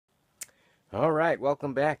All right,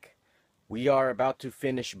 welcome back. We are about to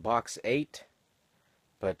finish box 8,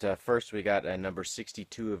 but first we got a number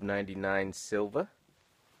 62 of 99 Silva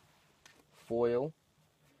foil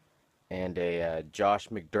and a Josh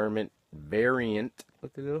McDermott variant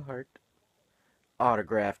with a little heart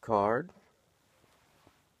autograph card,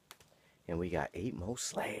 and we got 8 more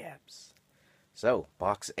slabs. So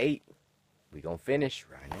box 8, we gonna finish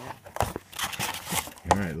right now.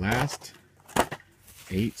 All right, last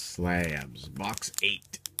 8 slabs, box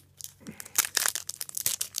 8.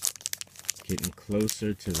 Getting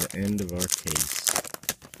closer to the end of our case.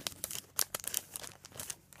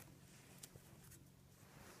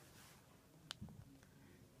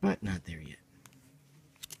 But not there yet.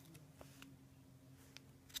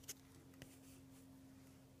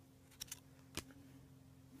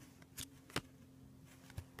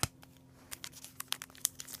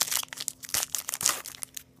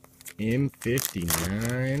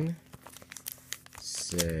 M59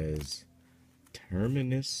 says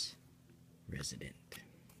Terminus Resident.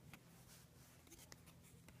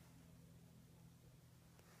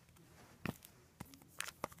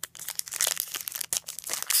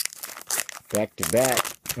 Back to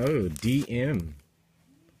back. Oh, DM.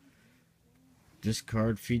 This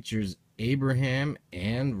card features Abraham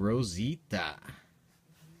and Rosita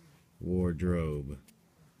wardrobe.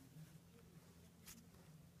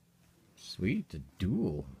 Sweet, a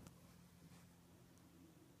dual.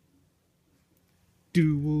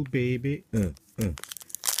 Dual, baby.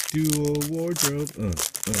 Dual wardrobe.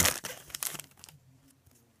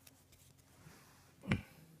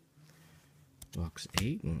 Box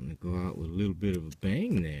 8 wanting to go out with a little bit of a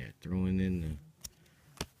bang there. Throwing in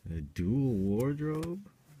the dual wardrobe.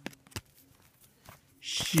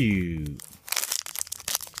 Shoot.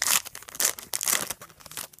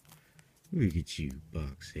 Look at you,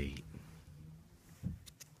 box 8.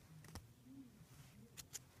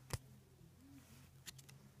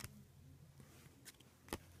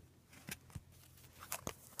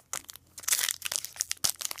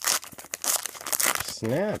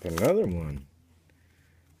 Snap, another one.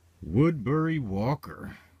 Woodbury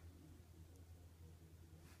Walker.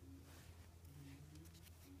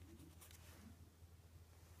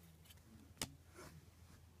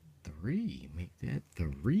 Make that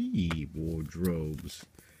 3 wardrobes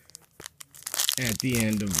at the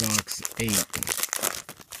end of box 8.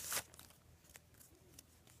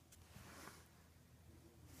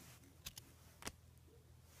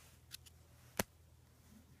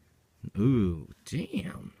 Ooh,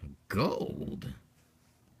 damn, gold.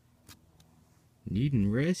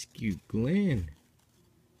 Needing rescue, Glenn.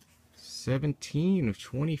 17 of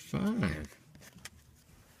 25.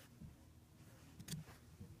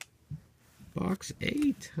 Box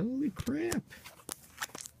 8, holy crap.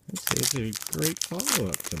 This is a great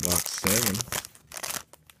follow-up to box 7.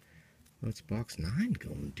 What's box 9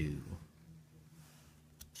 gonna do?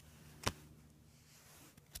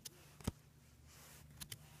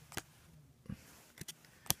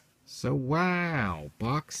 So wow,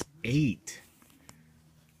 box 8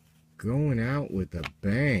 going out with a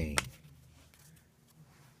bang.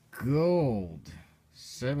 Gold,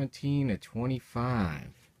 17 of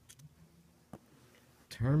 25.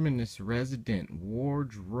 Terminus Resident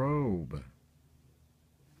wardrobe.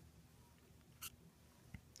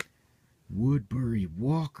 Woodbury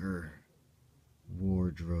Walker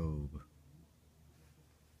wardrobe.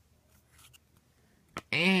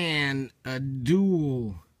 And a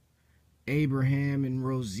dual Abraham and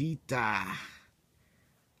Rosita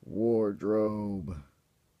wardrobe.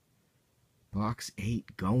 Box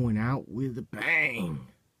 8 going out with a bang.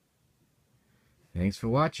 Thanks for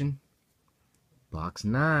watching. Box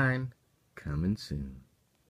 9 coming soon.